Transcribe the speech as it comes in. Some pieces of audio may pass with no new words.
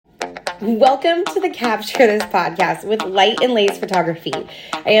Welcome to the Capture This podcast with Light and Lace Photography.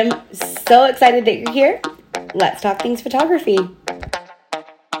 I am so excited that you're here. Let's talk things photography.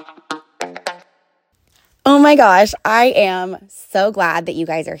 Oh my gosh, I am so glad that you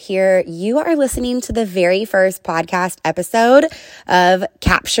guys are here. You are listening to the very first podcast episode of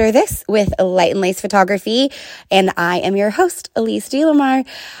Capture This with Light and Lace Photography, and I am your host, Elise DeLamar.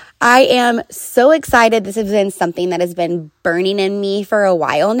 I am so excited. This has been something that has been burning in me for a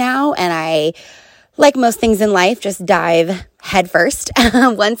while now, and I, like most things in life, just dive headfirst.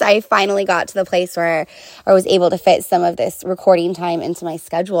 Once I finally got to the place where I was able to fit some of this recording time into my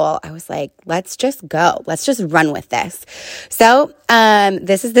schedule, I was like, let's just go. Let's just run with this. So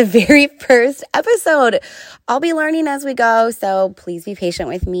this is the very first episode. I'll be learning as we go, so please be patient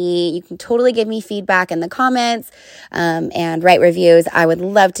with me. You can totally give me feedback in the comments and write reviews. I would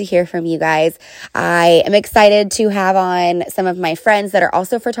love to hear from you guys. I am excited to have on some of my friends that are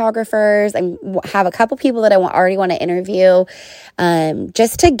also photographers. I have a couple people that I already want to interview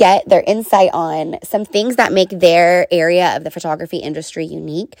just to get their insight on some things that make their area of the photography industry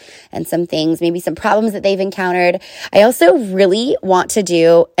unique and some things, maybe some problems that they've encountered. I also really want to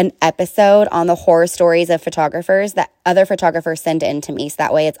do an episode on the horror stories of photographers that other photographers send in to me. So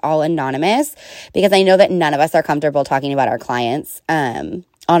that way it's all anonymous, because I know that none of us are comfortable talking about our clients on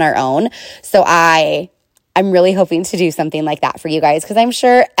our own. So I'm really hoping to do something like that for you guys, because I'm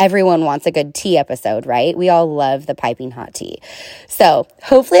sure everyone wants a good tea episode, right? We all love the piping hot tea. So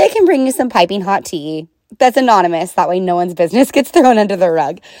hopefully I can bring you some piping hot tea that's anonymous. That way no one's business gets thrown under the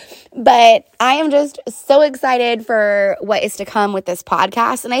rug. But I am just so excited for what is to come with this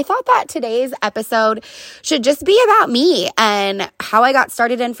podcast. And I thought that today's episode should just be about me and how I got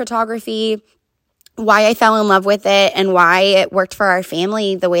started in photography, why I fell in love with it, and why it worked for our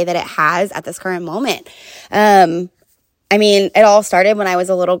family the way that it has at this current moment. It all started when I was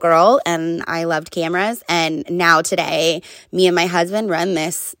a little girl and I loved cameras. And now today, me and my husband run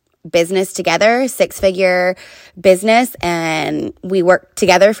this business together, 6-figure business, and we work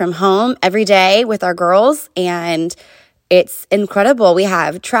together from home every day with our girls, and it's incredible. We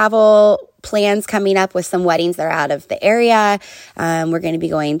have travel plans coming up with some weddings that are out of the area. We're going to be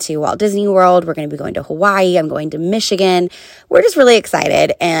going to Walt Disney World. We're going to be going to Hawaii. I'm going to Michigan. We're just really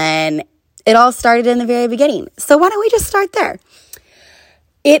excited, and it all started in the very beginning. So why don't we just start there?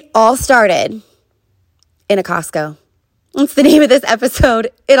 It all started in a Costco. That's the name of this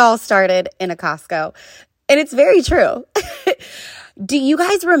episode. It all started in a Costco. And it's very true. Do you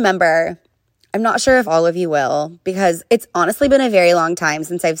guys remember? I'm not sure if all of you will, because it's honestly been a very long time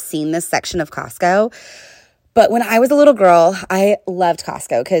since I've seen this section of Costco. But when I was a little girl, I loved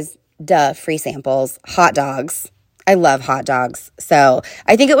Costco because, free samples, hot dogs. I love hot dogs. So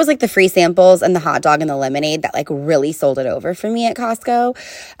I think it was like the free samples and the hot dog and the lemonade that like really sold it over for me at Costco.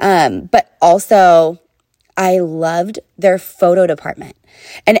 But also, I loved their photo department.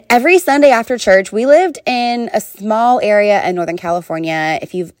 And every Sunday after church, we lived in a small area in Northern California.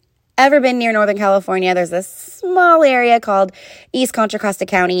 If you've ever been near Northern California, there's this small area called East Contra Costa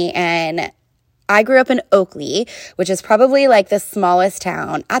County, and I grew up in Oakley, which is probably like the smallest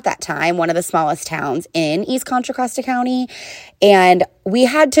town at that time, one of the smallest towns in East Contra Costa County, and we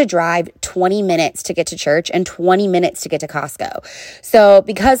had to drive 20 minutes to get to church and 20 minutes to get to Costco. So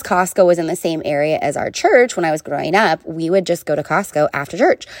because Costco was in the same area as our church when I was growing up, we would just go to Costco after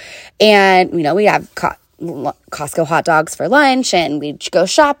church, and we'd have Costco hot dogs for lunch, and we'd go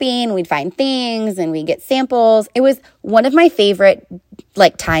shopping, we'd find things, and we'd get samples. It was one of my favorite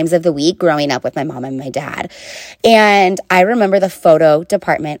times of the week growing up with my mom and my dad. And I remember the photo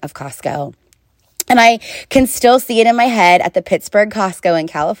department of Costco. And I can still see it in my head at the Pittsburgh Costco in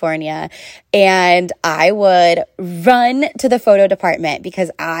California. And I would run to the photo department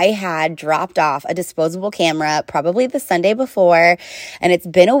because I had dropped off a disposable camera probably the Sunday before. And it's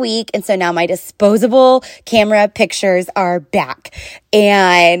been a week. And so now my disposable camera pictures are back.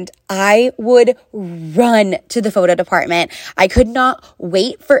 And I would run to the photo department. I could not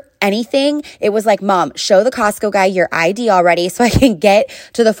wait for anything. It was like, Mom, show the Costco guy your ID already so I can get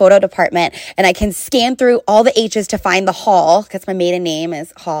to the photo department and I can scan through all the H's to find the Hall, because my maiden name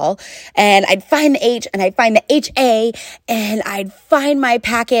is Hall. And I'd find the H and I'd find the HA and I'd find my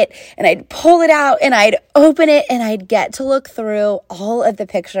packet and I'd pull it out and I'd open it and I'd get to look through all of the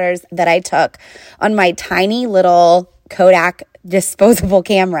pictures that I took on my tiny little Kodak disposable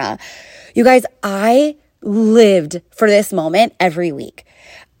camera. You guys, I lived for this moment every week.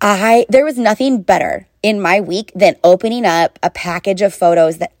 There was nothing better in my week than opening up a package of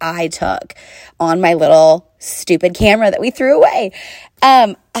photos that I took on my little stupid camera that we threw away.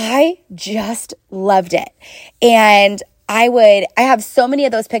 I just loved it. And I have so many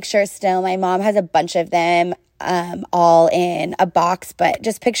of those pictures still. My mom has a bunch of them, all in a box, but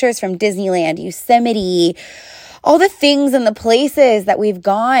just pictures from Disneyland, Yosemite, all the things and the places that we've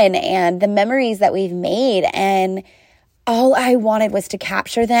gone and the memories that we've made. And all I wanted was to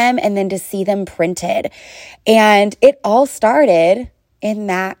capture them and then to see them printed. And it all started in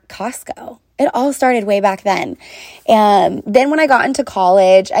that Costco. It all started way back then. And then when I got into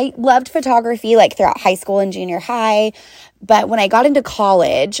college, I loved photography like throughout high school and junior high. But when I got into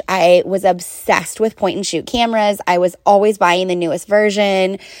college, I was obsessed with point and shoot cameras. I was always buying the newest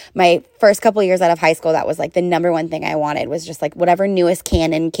version. My first couple of years out of high school, that was like the number one thing I wanted, was just like whatever newest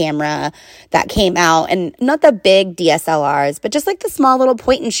Canon camera that came out. And not the big DSLRs, but just like the small little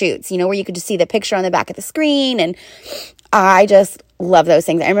point and shoots, where you could just see the picture on the back of the screen. And I just love those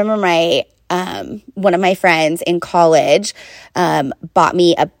things. I remember one of my friends in college bought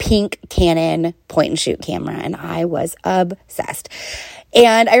me a pink Canon point and shoot camera, and I was obsessed.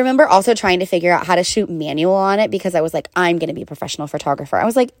 And I remember also trying to figure out how to shoot manual on it, because I was like, I'm going to be a professional photographer. I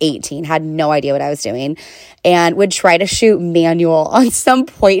was like 18, had no idea what I was doing, and would try to shoot manual on some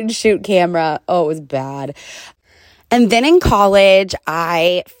point and shoot camera. Oh, it was bad. And then in college,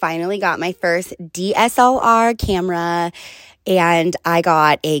 I finally got my first DSLR camera, and I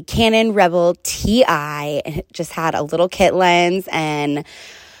got a Canon Rebel TI. It just had a little kit lens and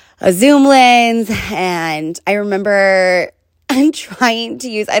a zoom lens. And I remember trying to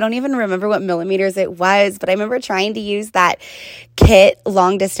use, I don't even remember what millimeters it was, but I remember trying to use that kit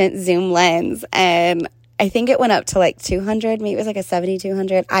long distance zoom lens. And I think it went up to like 200, maybe it was like a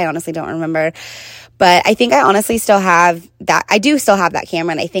 70-200. I honestly don't remember. But I think I honestly still have that. I do still have that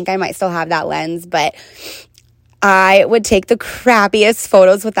camera, and I think I might still have that lens. But I would take the crappiest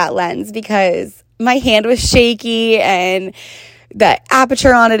photos with that lens because my hand was shaky and the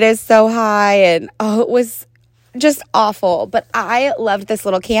aperture on it is so high, and it was just awful. But I loved this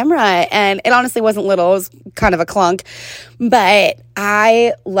little camera, and it honestly wasn't little, it was kind of a clunk, but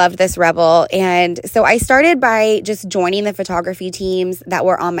I loved this Rebel. And so I started by just joining the photography teams that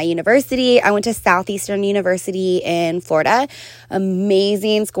were on my university. I went to Southeastern University in Florida.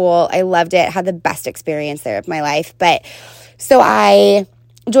 Amazing school. I loved it. Had the best experience there of my life. But so I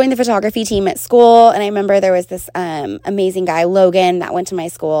joined the photography team at school, and I remember there was this amazing guy, Logan, that went to my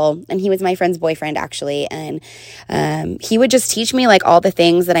school, and he was my friend's boyfriend, actually, and he would just teach me like all the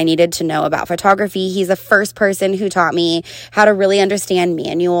things that I needed to know about photography. He's the first person who taught me how to really understand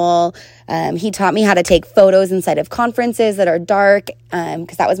manual. He taught me how to take photos inside of conferences that are dark,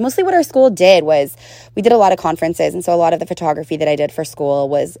 because that was mostly what our school did. Was we did a lot of conferences, and so a lot of the photography that I did for school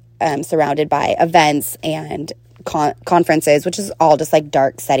was surrounded by events and conferences, which is all just like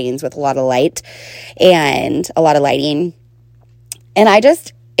dark settings with a lot of light and a lot of lighting. And I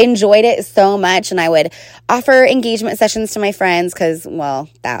just enjoyed it so much. And I would offer engagement sessions to my friends because, well,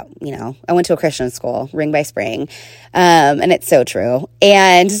 I went to a Christian school, Ring by Spring, and it's so true.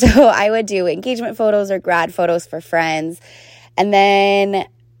 And so I would do engagement photos or grad photos for friends. And then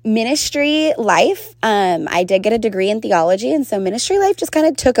ministry life, I did get a degree in theology, and so ministry life just kind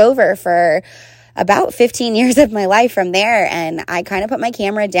of took over for about 15 years of my life from there. And I kind of put my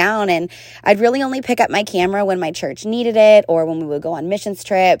camera down, and I'd really only pick up my camera when my church needed it or when we would go on missions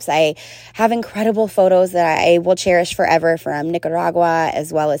trips. I have incredible photos that I will cherish forever from Nicaragua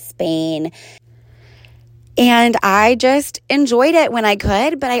as well as Spain. And I just enjoyed it when I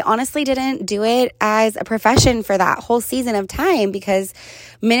could, but I honestly didn't do it as a profession for that whole season of time because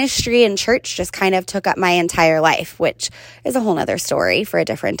ministry and church just kind of took up my entire life, which is a whole nother story for a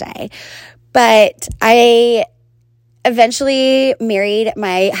different day. But I eventually married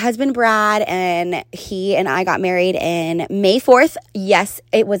my husband, Brad, and he and I got married in May 4th. Yes,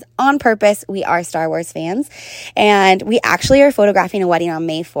 it was on purpose. We are Star Wars fans, and we actually are photographing a wedding on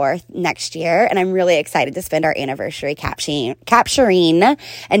May 4th next year, and I'm really excited to spend our anniversary capturing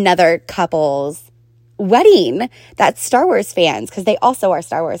another couple's wedding that's Star Wars fans, because they also are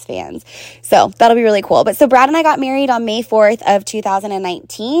Star Wars fans. So that'll be really cool. But so Brad and I got married on May 4th of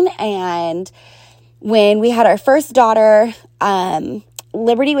 2019, and when we had our first daughter,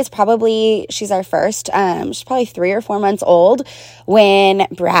 Liberty was she's our first, she's probably 3 or 4 months old when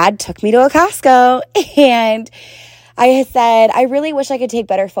Brad took me to a Costco, and I had said, I really wish I could take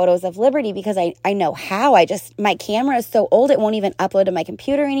better photos of Liberty because I know how. My camera is so old, it won't even upload to my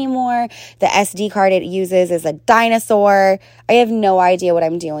computer anymore. The SD card it uses is a dinosaur. I have no idea what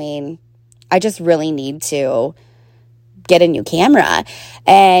I'm doing. I just really need to get a new camera.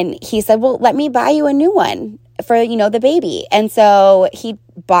 And he said, well, let me buy you a new one. for, the baby. And so he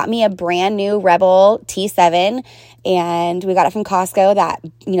bought me a brand new Rebel T7, and we got it from Costco, that,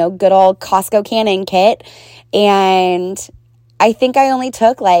 good old Costco Canon kit. And I think I only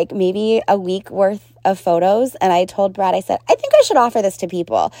took like maybe a week worth of photos, and I told Brad, I said, I think I should offer this to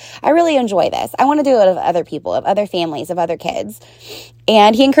people. I really enjoy this. I want to do it of other people, of other families, of other kids.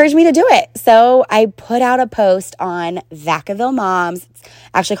 And he encouraged me to do it. So I put out a post on Vacaville Moms. It's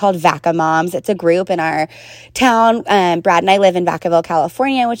actually called Vaca Moms. It's a group in our town. Brad and I live in Vacaville,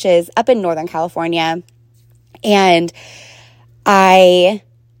 California, which is up in Northern California. And I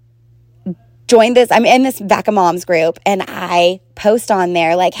joined this, I'm in this Vaca Moms group, and I post on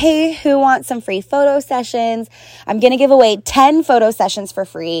there like, hey, who wants some free photo sessions? I'm going to give away 10 photo sessions for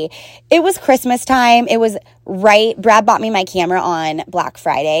free. It was Christmas time. It was Brad bought me my camera on Black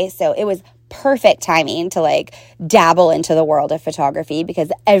Friday. So it was perfect timing to like dabble into the world of photography, because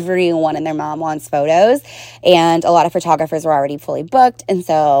everyone and their mom wants photos, and a lot of photographers were already fully booked. And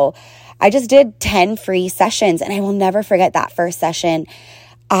so I just did 10 free sessions, and I will never forget that first session.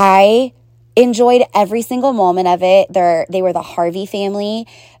 I enjoyed every single moment of it. They were the Harvey family,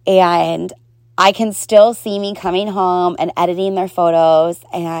 and I can still see me coming home and editing their photos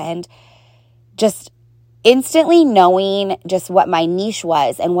and just instantly knowing just what my niche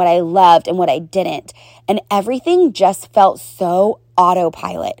was and what I loved and what I didn't. And everything just felt so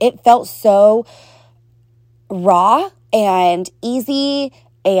autopilot. It felt so raw and easy,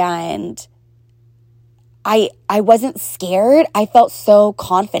 and I wasn't scared. I felt so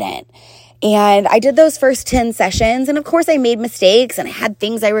confident. And I did those first 10 sessions, and of course I made mistakes, and I had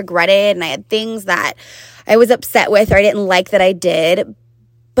things I regretted, and I had things that I was upset with or I didn't like that I did,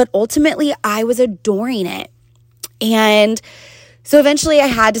 but ultimately I was adoring it. And so eventually I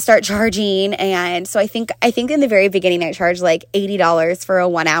had to start charging, and so I think in the very beginning I charged like $80 for a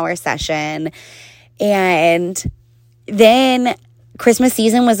 1-hour session, and then Christmas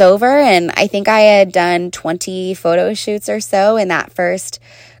season was over, and I think I had done 20 photo shoots or so in that first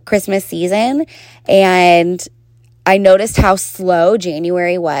Christmas season, and I noticed how slow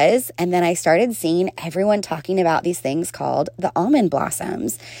January was, and then I started seeing everyone talking about these things called the almond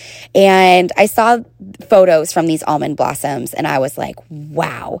blossoms, and I saw photos from these almond blossoms, and I was like,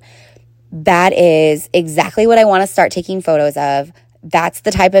 wow, that is exactly what I want to start taking photos of. That's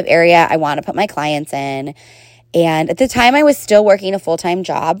the type of area I want to put my clients in. And at the time I was still working a full-time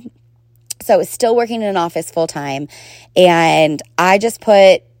job, so I was still working in an office full-time, and I just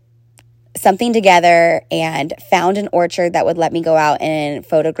put something together and found an orchard that would let me go out and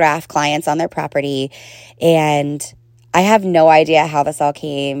photograph clients on their property. And I have no idea how this all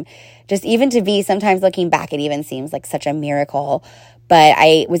came. Just even to be, sometimes looking back, it even seems like such a miracle. But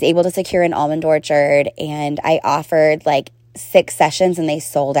I was able to secure an almond orchard, and I offered like 6 sessions, and they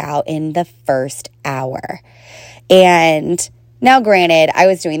sold out in the first hour. And now, granted, I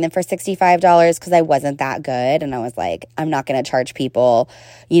was doing them for $65 because I wasn't that good. And I was like, I'm not going to charge people,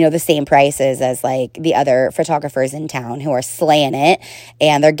 the same prices as like the other photographers in town who are slaying it.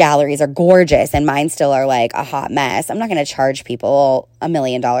 And their galleries are gorgeous, and mine still are like a hot mess. I'm not going to charge people $1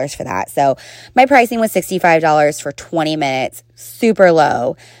 million for that. So my pricing was $65 for 20 minutes, super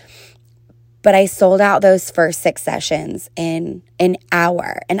low. But I sold out those first 6 sessions in an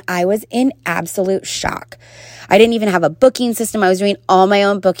hour, and I was in absolute shock. I didn't even have a booking system. I was doing all my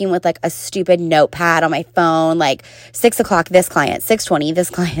own booking with like a stupid notepad on my phone, like 6 o'clock this client, 6:20 this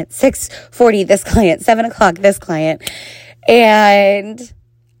client, 6:40 this client, 7 o'clock this client. And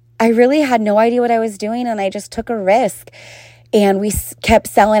I really had no idea what I was doing, and I just took a risk. And we kept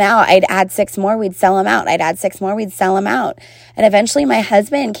selling out. I'd add 6 more, we'd sell them out. I'd add 6 more, we'd sell them out. And eventually my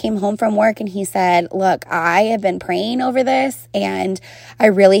husband came home from work, and he said, look, I have been praying over this, and I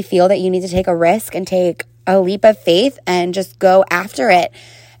really feel that you need to take a risk and take a leap of faith and just go after it.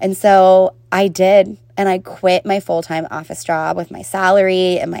 And so I did. And I quit my full-time office job with my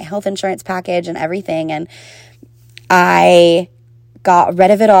salary and my health insurance package and everything. And I got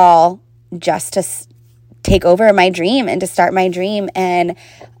rid of it all just to take over my dream and to start my dream. And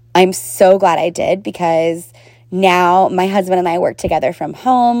I'm so glad I did, because now my husband and I work together from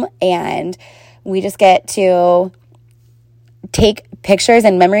home, and we just get to take pictures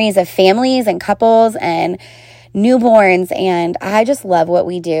and memories of families and couples and newborns. And I just love what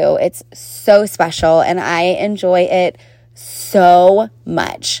we do. It's so special, and I enjoy it so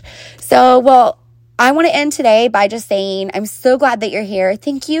much. So, I want to end today by just saying I'm so glad that you're here.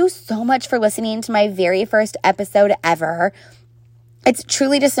 Thank you so much for listening to my very first episode ever. it's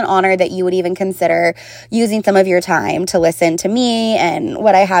truly just an honor that you would even consider using some of your time to listen to me and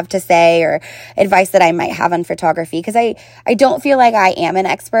what I have to say or advice that I might have on photography. Because I don't feel like I am an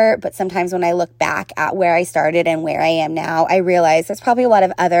expert, but sometimes when I look back at where I started and where I am now, I realize there's probably a lot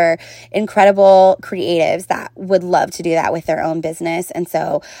of other incredible creatives that would love to do that with their own business. And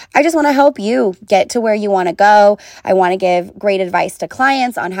so I just want to help you get to where you want to go. I want to give great advice to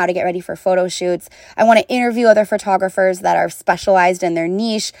clients on how to get ready for photo shoots. I want to interview other photographers that are specialized in their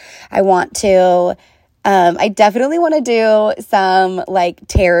niche. I definitely want to do some like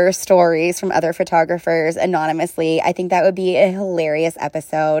terror stories from other photographers anonymously. I think that would be a hilarious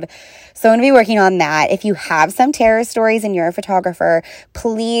episode. So I'm going to be working on that. If you have some terror stories and you're a photographer,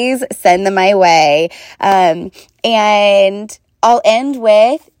 please send them my way. And I'll end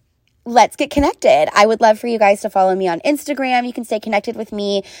with, let's get connected. I would love for you guys to follow me on Instagram. You can stay connected with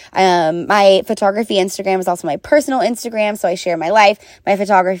me. My photography Instagram is also my personal Instagram. So I share my life, my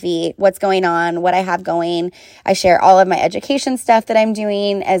photography, what's going on, what I have going. I share all of my education stuff that I'm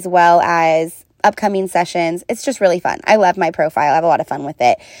doing as well as upcoming sessions. It's just really fun. I love my profile. I have a lot of fun with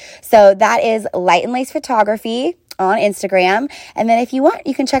it. So that is Light and Lace Photography on Instagram. And then if you want,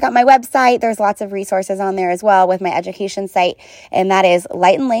 you can check out my website. There's lots of resources on there as well with my education site. And that is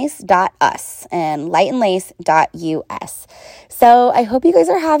lightandlace.us and lightandlace.us. So I hope you guys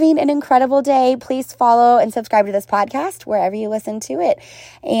are having an incredible day. Please follow and subscribe to this podcast wherever you listen to it.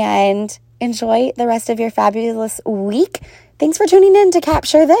 And enjoy the rest of your fabulous week. Thanks for tuning in to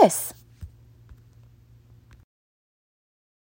Capture This.